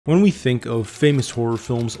When we think of famous horror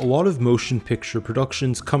films, a lot of motion picture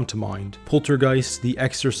productions come to mind. Poltergeist, The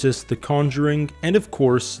Exorcist, The Conjuring, and of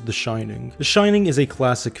course, The Shining. The Shining is a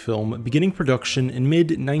classic film, beginning production in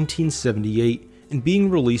mid-1978 and being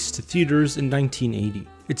released to theaters in 1980.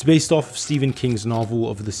 It's based off of Stephen King's novel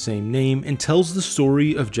of the same name and tells the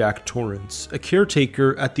story of Jack Torrance, a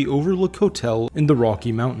caretaker at the Overlook Hotel in the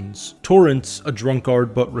Rocky Mountains. Torrance, a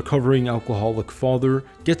drunkard but recovering alcoholic father,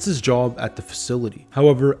 gets his job at the facility.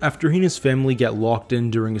 However, after he and his family get locked in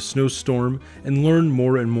during a snowstorm and learn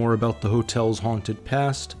more and more about the hotel's haunted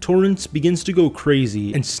past, Torrance begins to go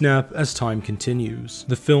crazy and snap as time continues.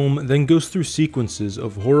 The film then goes through sequences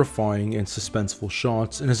of horrifying and suspenseful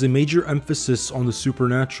shots and has a major emphasis on the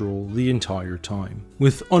supernatural the entire time.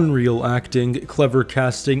 With unreal acting, clever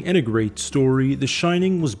casting, and a great story, The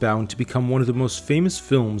Shining was bound to become one of the most famous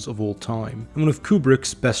films of all time, and one of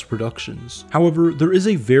Kubrick's best productions. However, there is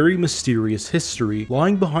a very mysterious history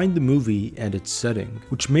lying behind the movie and its setting,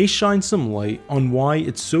 which may shine some light on why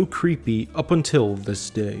it's so creepy up until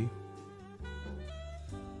this day.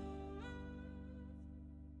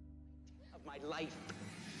 Of my life,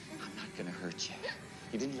 I'm not gonna hurt you.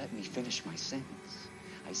 You didn't let me finish my sentence.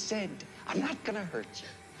 I said, I'm not gonna hurt you.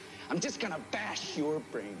 I'm just gonna bash your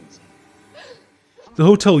brains in. The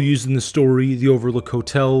hotel used in the story, the Overlook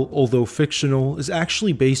Hotel, although fictional, is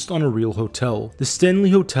actually based on a real hotel, the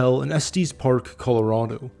Stanley Hotel in Estes Park,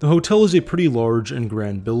 Colorado. The hotel is a pretty large and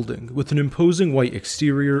grand building, with an imposing white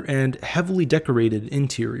exterior and heavily decorated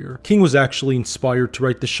interior. King was actually inspired to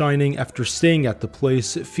write The Shining after staying at the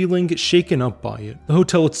place, feeling shaken up by it. The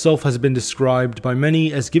hotel itself has been described by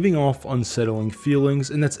many as giving off unsettling feelings,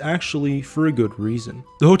 and that's actually for a good reason.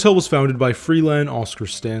 The hotel was founded by Freeland Oscar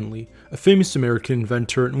Stanley, a famous American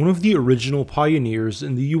inventor and one of the original pioneers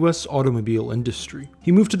in the US automobile industry.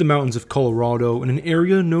 He moved to the mountains of Colorado in an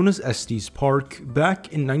area known as Estes Park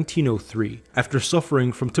back in 1903 after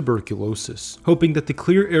suffering from tuberculosis. Hoping that the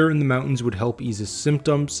clear air in the mountains would help ease his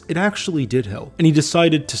symptoms, it actually did help, and he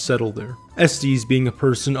decided to settle there. Estes, being a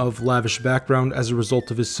person of lavish background as a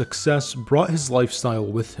result of his success, brought his lifestyle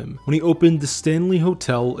with him when he opened the Stanley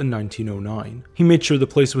Hotel in 1909. He made sure the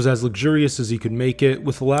place was as luxurious as he could make it,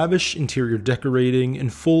 with lavish interior decorating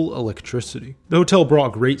and full electricity. The hotel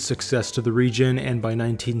brought great success to the region, and by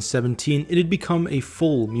 1917 it had become a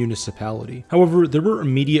full municipality. However, there were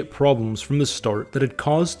immediate problems from the start that had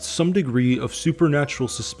caused some degree of supernatural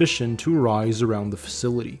suspicion to arise around the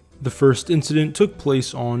facility. The first incident took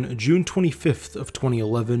place on June 25th of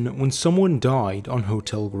 2011 when someone died on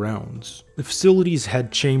hotel grounds. The facility's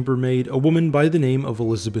head chambermaid, a woman by the name of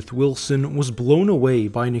Elizabeth Wilson, was blown away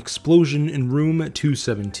by an explosion in room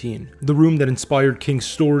 217, the room that inspired King's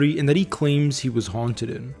story and that he claims he was haunted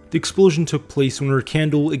in. The explosion took place when her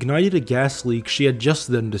candle ignited a gas leak she had just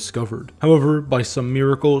then discovered. However, by some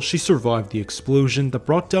miracle, she survived the explosion that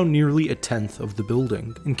brought down nearly a tenth of the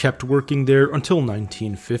building, and kept working there until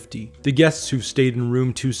 1950. The guests who stayed in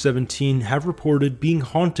room 217 have reported being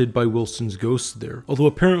haunted by Wilson's ghost there, although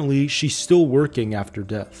apparently she's still working after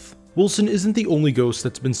death. Wilson isn't the only ghost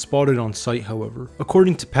that's been spotted on site, however.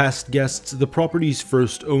 According to past guests, the property's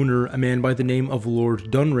first owner, a man by the name of Lord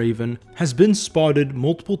Dunraven, has been spotted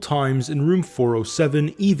multiple times in room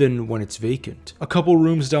 407 even when it's vacant. A couple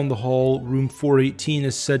rooms down the hall, room 418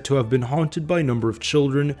 is said to have been haunted by a number of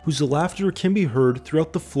children whose laughter can be heard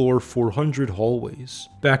throughout the floor 400 hallways.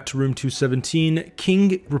 Back to room 217,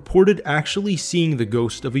 King reported actually seeing the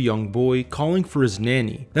ghost of a young boy calling for his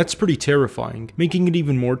nanny. That's pretty terrifying. Making it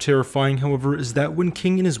even more terrifying, however, is that when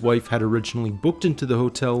King and his wife had originally booked into the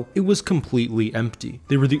hotel, it was completely empty.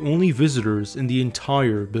 They were the only visitors in the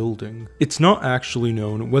entire building. It's not actually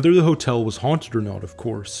known whether the hotel was haunted or not, of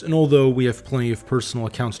course, and although we have plenty of personal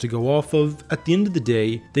accounts to go off of, at the end of the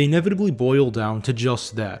day, they inevitably boil down to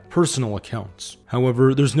just that, personal accounts.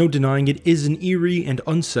 However, there's no denying it is an eerie and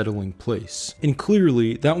unsettling place, and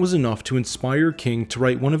clearly that was enough to inspire King to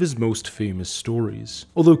write one of his most famous stories.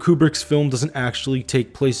 Although Kubrick's film doesn't actually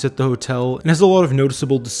take place at the hotel and has a lot of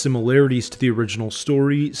noticeable dissimilarities to the original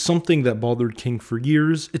story, something that bothered King for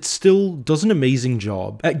years, it still does an amazing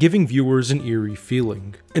job at giving viewers an eerie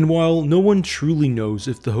feeling. And while no one truly knows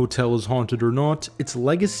if the hotel is haunted or not, its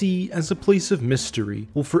legacy as a place of mystery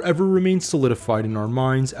will forever remain solidified in our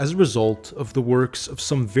minds as a result of the works of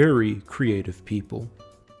some very creative people.